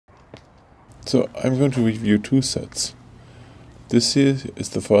So I'm going to review two sets. This here is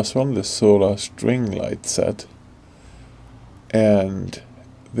the first one, the solar string light set, and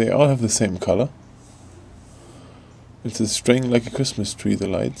they all have the same color. It's a string like a Christmas tree, the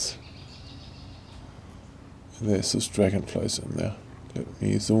lights. And there's those dragonflies in there. Let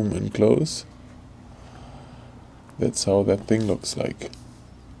me zoom in close. That's how that thing looks like.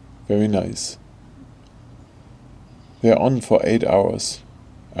 Very nice. They're on for 8 hours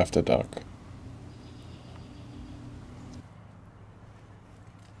after dark.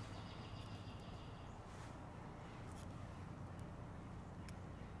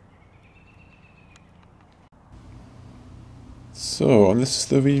 So, and this is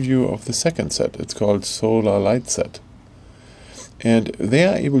the review of the second set. It's called Solar Light Set. And they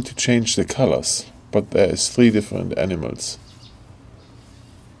are able to change the colors, but there is 3 different animals.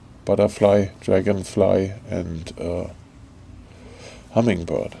 Butterfly, dragonfly, and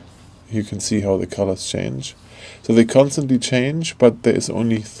hummingbird. You can see how the colors change. So they constantly change, but there is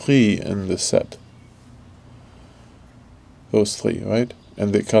only 3 in the set. Those 3, right?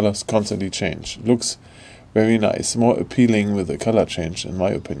 And the colors constantly change. Looks very nice, more appealing with the color change, in my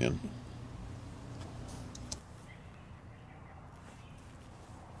opinion.